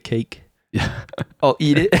make you a cake. Yeah, I'll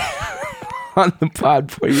eat it on the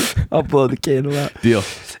pod for you. I'll blow the candle out. Deal.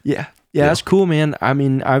 Yeah, that's cool, man. I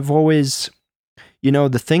mean, I've always,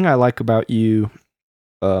 the thing I like about you,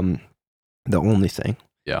 the only thing,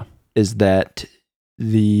 is that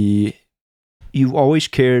you've always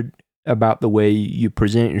cared about the way you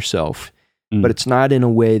present yourself, but it's not in a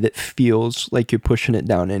way that feels like you're pushing it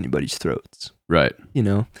down anybody's throats. Right.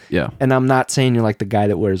 Yeah. And I'm not saying you're like the guy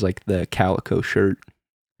that wears like the calico shirt.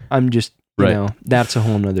 I'm just, that's a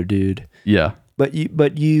whole nother dude. Yeah. But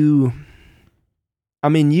you, I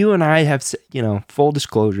mean, you and I have, full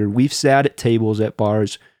disclosure, we've sat at tables at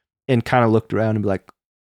bars and kind of looked around and be like,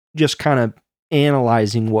 just kind of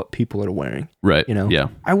analyzing what people are wearing. Right. Yeah.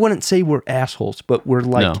 I wouldn't say we're assholes, but we're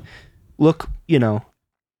like, look,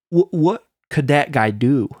 what could that guy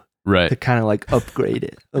do? Right. To kind of like upgrade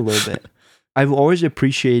it a little bit. I've always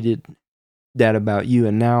appreciated that about you.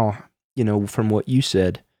 And now, from what you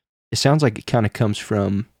said, it sounds like it kind of comes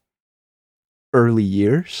from early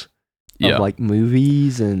years of like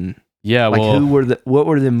movies and like what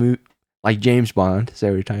were the like James Bond, is that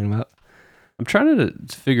what you're talking about? I'm trying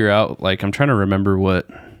to figure out, like, I'm trying to remember what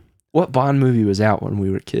Bond movie was out when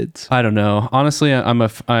we were kids. I don't know. Honestly, I'm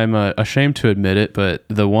ashamed to admit it, but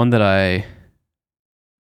the one that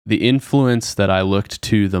the influence that I looked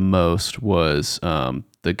to the most was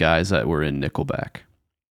the guys that were in Nickelback.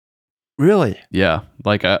 Really? Yeah.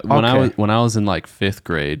 Like when I was in like 5th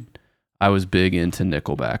grade, I was big into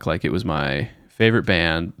Nickelback. Like it was my favorite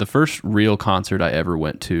band. The first real concert I ever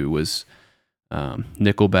went to was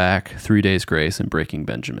Nickelback, 3 Days Grace, and Breaking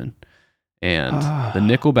Benjamin. And the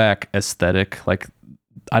Nickelback aesthetic, like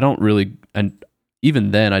I don't really, and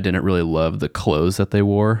even then I didn't really love the clothes that they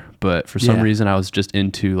wore, but for some reason I was just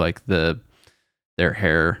into like their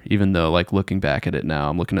hair, even though like looking back at it now,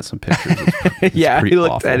 I'm looking at some pictures. It's yeah, pretty I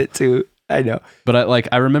looked awful. at it too. I know. But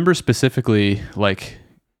I remember specifically like,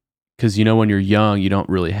 because when you're young, you don't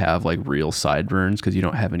really have like real sideburns because you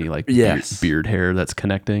don't have any like beard hair that's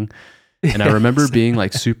connecting. And I remember being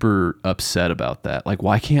like super upset about that. Like,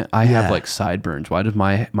 why can't I have like sideburns? Why does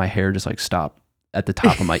my hair just like stop at the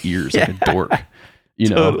top of my ears like a dork?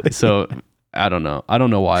 Totally. So I don't know. I don't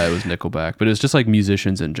know why it was Nickelback, but it's just like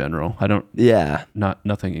musicians in general. I don't. Yeah.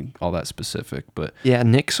 Nothing all that specific, but yeah,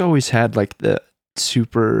 Nick's always had like the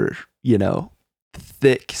super,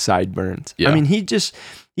 thick sideburns. Yeah. I mean,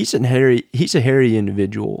 he's a hairy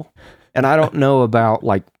individual, and I don't know about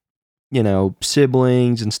like,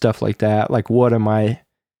 siblings and stuff like that. Like, are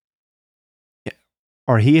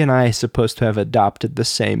he and I supposed to have adopted the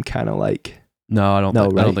same kind of like? No, I don't. No, I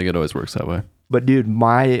right? don't think it always works that way. But dude,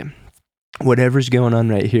 whatever's going on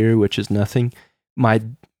right here, which is nothing, my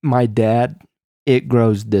dad, it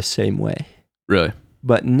grows this same way. Really?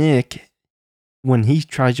 But Nick, when he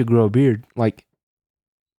tries to grow a beard, like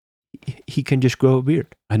he can just grow a beard.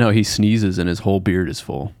 I know, he sneezes and his whole beard is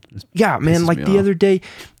full. Yeah, man. Like the other day,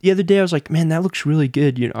 I was like, man, that looks really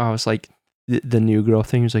good. I was like, the new girl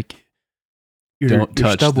thing was like, your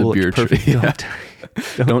stubble looks perfect. Yeah.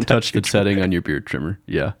 Don't touch the setting on your beard trimmer.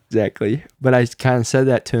 Yeah, exactly. But I kind of said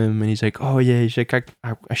that to him, and he's like, oh yeah. He's like,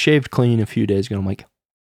 I shaved clean a few days ago. I'm like,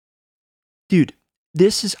 dude,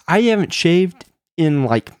 I haven't shaved in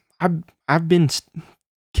like, I've been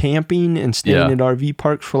camping and staying at RV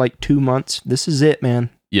parks for like 2 months. This is it, man.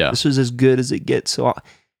 Yeah. This is as good as it gets. So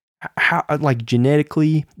how, like,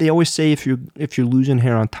 genetically, they always say if you're losing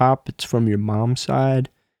hair on top, it's from your mom's side.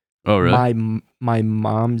 Oh, really? My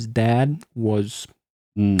mom's dad was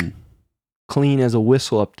clean as a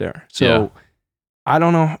whistle up there. So I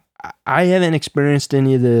don't know. I haven't experienced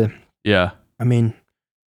any of the. Yeah. I mean,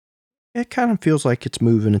 it kind of feels like it's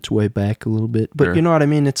moving its way back a little bit, but Sure. You know what I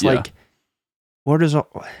mean? It's like,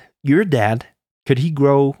 your dad, could he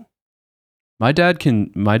grow? My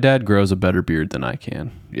dad grows a better beard than I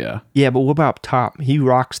can. Yeah. Yeah, but what about top? He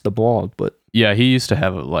rocks the bald, but. Yeah, he used to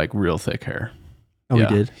have like real thick hair. Oh,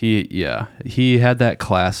 yeah. He did? He had that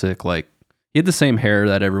classic, like, he had the same hair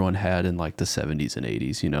that everyone had in like the 70s and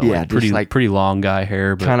 80s, Yeah, like pretty long guy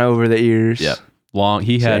hair. But kind of over the ears. Yeah. Long.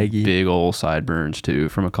 He saggy. had big old sideburns too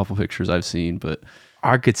from a couple pictures I've seen, but.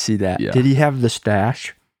 I could see that. Yeah. Did he have the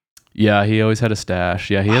stash? Yeah, he always had a stash.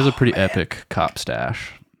 Yeah, he has a pretty epic cop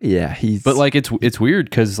stash. Yeah, But like it's weird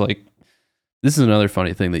because like this is another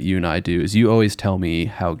funny thing that you and I do is you always tell me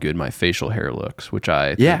how good my facial hair looks, which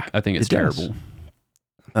I think it's terrible.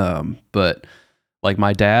 But like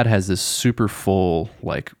my dad has this super full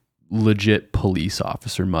like legit police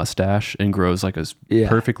officer mustache and grows like a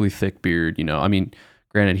perfectly thick beard. I mean,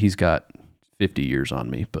 granted he's got 50 years on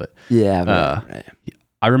me, but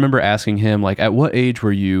I remember asking him like, at what age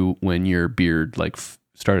were you when your beard like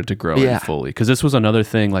started to grow in fully? Because this was another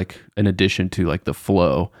thing, like in addition to like the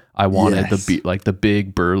flow, I wanted the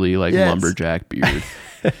big burly like lumberjack beard.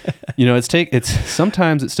 It's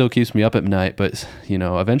sometimes it still keeps me up at night, but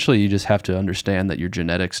eventually you just have to understand that your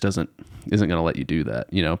genetics isn't going to let you do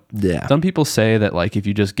that. Some people say that like if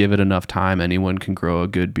you just give it enough time, anyone can grow a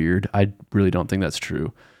good beard. I really don't think that's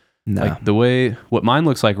true. No. Like what mine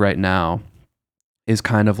looks like right now is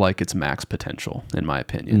kind of like its max potential, in my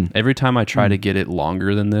opinion. Every time I try to get it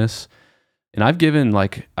longer than this, and I've given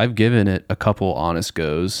it a couple honest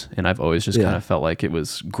goes, and I've always just kind of felt like it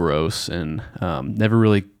was gross and never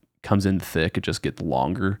really comes in thick. It just gets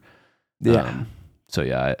longer. Yeah.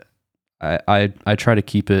 I try to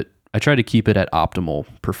keep it. I try to keep it at optimal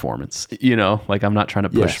performance. Like I'm not trying to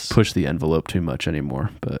push the envelope too much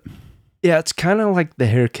anymore. But yeah, it's kind of like the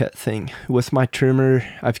haircut thing with my trimmer.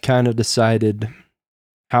 I've kind of decided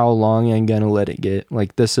how long I'm going to let it get.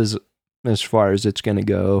 Like this is as far as it's going to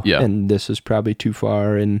go. Yeah. And this is probably too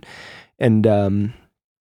far. And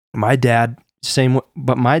my dad,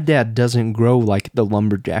 but my dad doesn't grow like the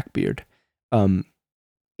lumberjack beard. And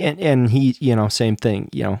he, same thing,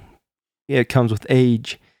 it comes with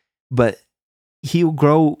age, but he'll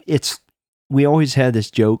grow. We always had this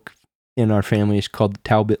joke in our family. It's called the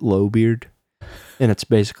Talbot low beard. And it's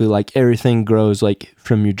basically like everything grows like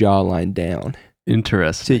from your jawline down.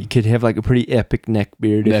 Interesting. So you could have like a pretty epic neck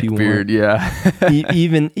beard if you want. Neck beard, yeah.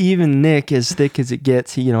 even Nick, as thick as it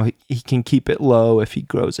gets, he can keep it low if he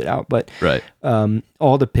grows it out. But right.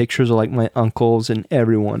 All the pictures are like my uncles and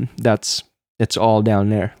everyone. It's all down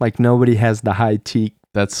there. Like nobody has the high teak.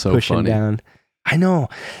 That's so pushing funny. Down. I know,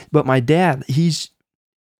 but my dad, he's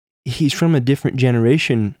from a different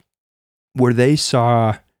generation where they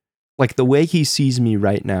saw, like the way he sees me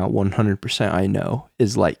right now, 100% I know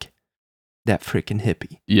is like that freaking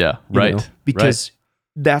hippie. Yeah, right. Because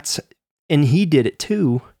and he did it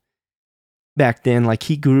too back then. Like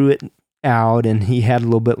he grew it out and he had a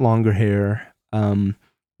little bit longer hair.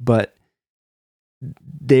 But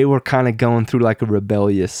they were kind of going through like a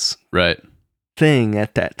rebellious thing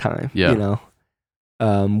at that time. Yeah.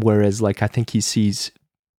 Whereas like I think he sees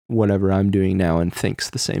whatever I'm doing now and thinks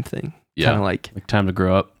the same thing. Yeah. Kind of like time to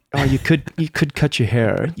grow up. oh, you could cut your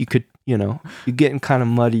hair. You could, you're getting kind of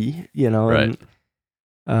muddy, Right.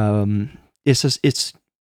 And, it's just,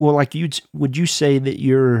 well, like would you say that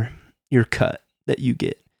your cut that you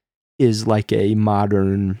get is like a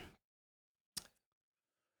modern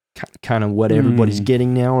kind of what everybody's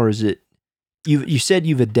getting now, or is it, you said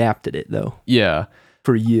you've adapted it though? Yeah.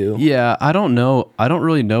 For you. Yeah. I don't know. I don't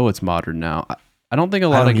really know what's modern now. I don't think a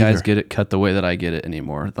lot of guys get it cut the way that I get it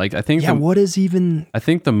anymore. Like, I think, what is even, I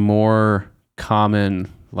think the more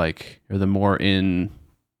common, like, or the more in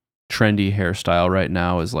trendy hairstyle right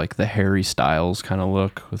now is like the Harry Styles kind of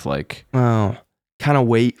look with like, kind of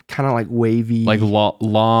like wavy, like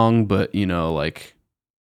long, but like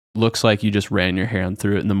looks like you just ran your hand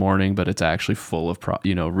through it in the morning, but it's actually full of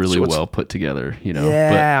really well put together,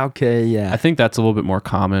 Yeah. But okay. Yeah. I think that's a little bit more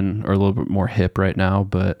common or a little bit more hip right now,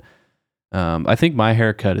 but I think my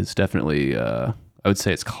haircut is definitely, I would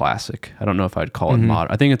say it's classic. I don't know if I'd call it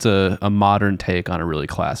modern. I think it's a modern take on a really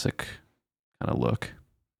classic kind of look.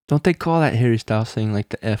 Don't they call that Harry Styles thing like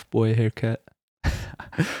the F-boy haircut?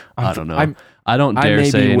 I don't know. I don't dare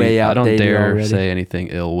say anything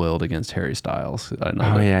ill-willed against Harry Styles. I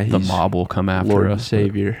know the mob will come after Lord us. And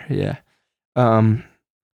Savior, yeah. I'm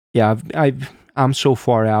so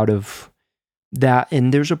far out of that,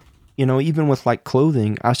 and there's even with like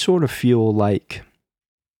clothing, I sort of feel like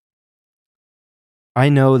I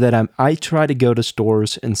know that I try to go to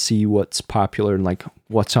stores and see what's popular and like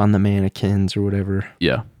what's on the mannequins or whatever.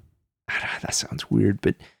 Yeah. That sounds weird,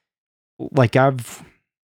 but like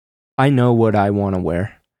I know what I want to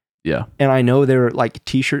wear. Yeah. And I know there are like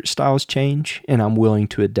t-shirt styles change and I'm willing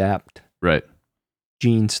to adapt. Right.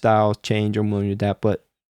 Jean styles change, I'm willing to adapt, but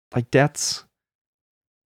like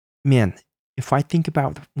man, if I think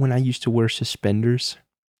about when I used to wear suspenders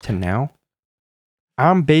to now,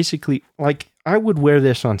 I'm basically like, I would wear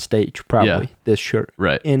this on stage, probably, this shirt.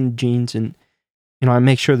 Right. And jeans, and, I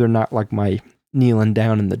make sure they're not like my kneeling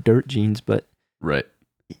down in the dirt jeans, but. Right.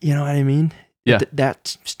 You know what I mean? Yeah.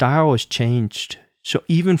 That style has changed. So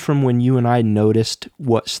even from when you and I noticed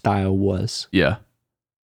what style was. Yeah.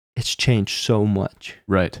 It's changed so much.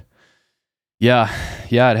 Right. Yeah.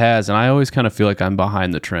 Yeah, it has. And I always kind of feel like I'm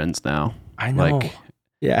behind the trends now. I know. Like,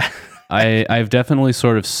 yeah. I've definitely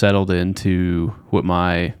sort of settled into what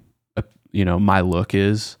my look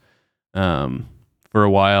is. For a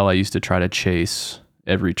while, I used to try to chase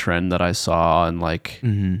every trend that I saw, and like,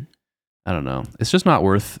 I don't know, it's not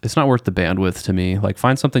worth the bandwidth to me. Like,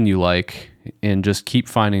 find something you like and just keep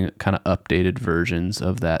finding kind of updated versions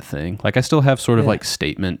of that thing. Like, I still have sort of like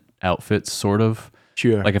statement outfits, sort of.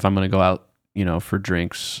 Sure. Like if I'm going to go out, for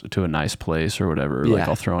drinks to a nice place or whatever, like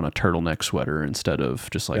I'll throw on a turtleneck sweater instead of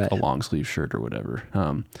just like a long sleeve shirt or whatever.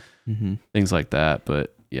 Things like that.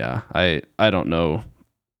 But yeah, I don't know.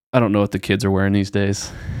 I don't know what the kids are wearing these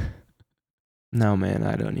days. No, man,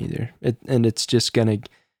 I don't either. And it's just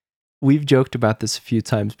we've joked about this a few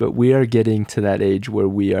times, but we are getting to that age where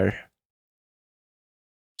we are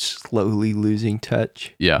slowly losing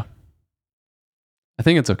touch. Yeah. I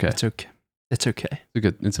think it's okay. It's okay. It's okay.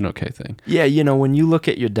 It's an okay thing. Yeah, when you look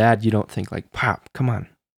at your dad, you don't think like, Pop, come on,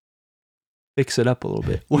 fix it up a little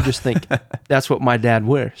bit. You just think that's what my dad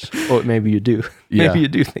wears. Or maybe you do. Yeah. Maybe you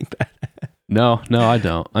do think that. No, I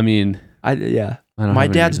don't. I mean, my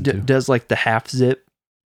dad does like the half zip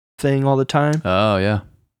thing all the time. Oh yeah.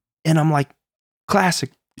 And I'm like,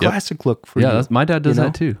 classic look for you. Yeah, my dad does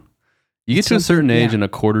that too. You get to a certain age and a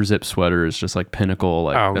quarter zip sweater is just like pinnacle.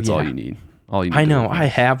 Like that's all you need. I know. I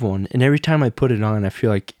have one, and every time I put it on, I feel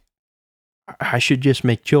like I should just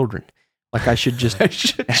make children. Like I should just.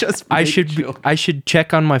 I should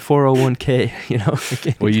check on my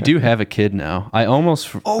 401k. Well, you do have a kid now. I almost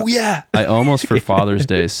for Father's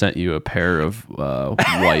Day sent you a pair of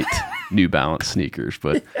white New Balance sneakers,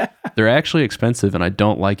 but they're actually expensive, and I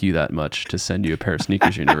don't like you that much to send you a pair of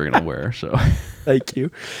sneakers you're never gonna wear. So, thank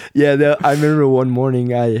you. Yeah, I remember one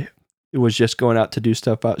morning I was just going out to do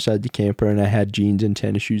stuff outside the camper, and I had jeans and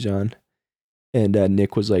tennis shoes on, and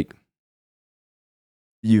Nick was like,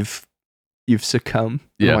 "You've succumbed."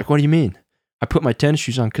 Yeah. I'm like, "What do you mean?" I put my tennis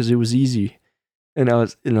shoes on because it was easy, and I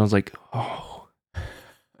was like, "Oh."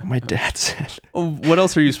 My dad said. Well, what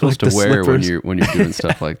else are you supposed to wear when you're doing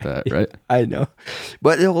stuff like that, right? I know,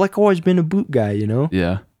 but like always been a boot guy,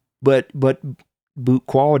 Yeah. But boot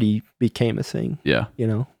quality became a thing. Yeah.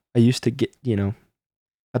 I used to get,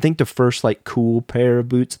 I think the first like cool pair of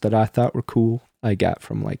boots that I thought were cool, I got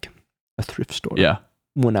from like a thrift store. Yeah.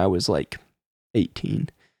 When I was like 18,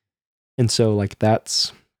 and so like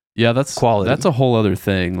that's quality. That's a whole other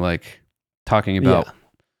thing. Like talking about.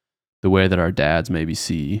 The way that our dads maybe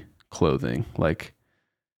see clothing. Like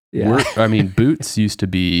Yeah. Boots used to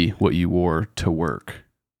be what you wore to work,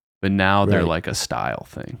 but now they're Right. like a style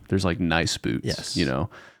thing. There's like nice boots, Yes. you know?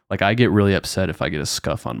 Like I get really upset if I get a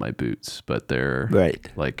scuff on my boots, but they're Right.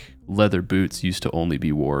 like leather boots used to only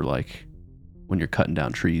be wore like when you're cutting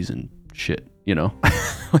down trees and shit, you know?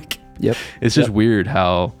 Like, Yep. it's just weird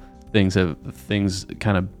how things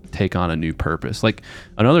kind of take on a new purpose. Like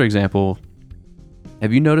another example,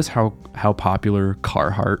 have you noticed how popular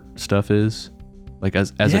Carhartt stuff is? Like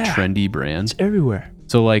as a trendy brand? It's everywhere.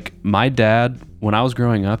 So like my dad, when I was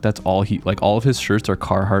growing up, that's all all of his shirts are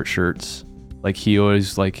Carhartt shirts. Like he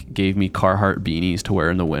always like gave me Carhartt beanies to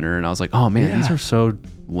wear in the winter. And I was like, oh man, these are so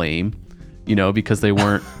lame, you know, because they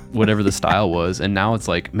weren't whatever the style was. And now it's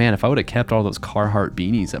like, man, if I would have kept all those Carhartt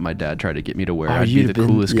beanies that my dad tried to get me to wear, I'd be the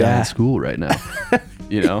coolest guy in school right now.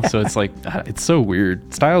 You know? So it's like, it's so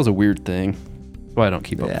weird. Style is a weird thing. That's why I don't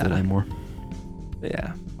keep up with it anymore.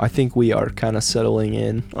 Yeah. I think we are kind of settling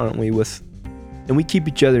in, aren't we? And we keep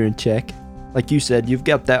each other in check. Like you said, you've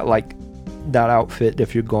got that outfit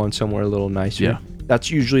if you're going somewhere a little nicer. Yeah. That's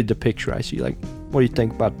usually the picture I see. Like, what do you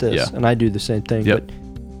think about this? Yeah. And I do the same thing. Yep. But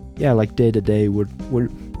yeah, like day to day, we're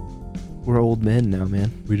old men now,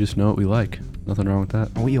 man. We just know what we like. Nothing wrong with that.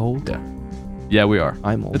 Are we old? Yeah. Yeah, we are.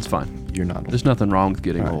 I'm old. It's fine. You're not old. There's nothing wrong with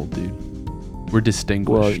getting old, dude. We're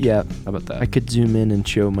distinguished. Well, yeah. How about that? I could zoom in and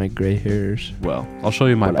show my gray hairs. Well, I'll show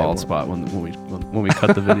you my bald spot when we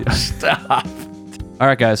cut the video. Stop. All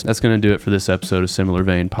right, guys, that's going to do it for this episode of Similar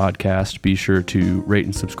Vein Podcast. Be sure to rate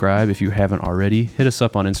and subscribe if you haven't already. Hit us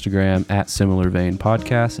up on Instagram @Similar Vein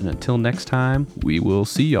Podcast. And until next time, we will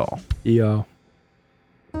see y'all. Yo.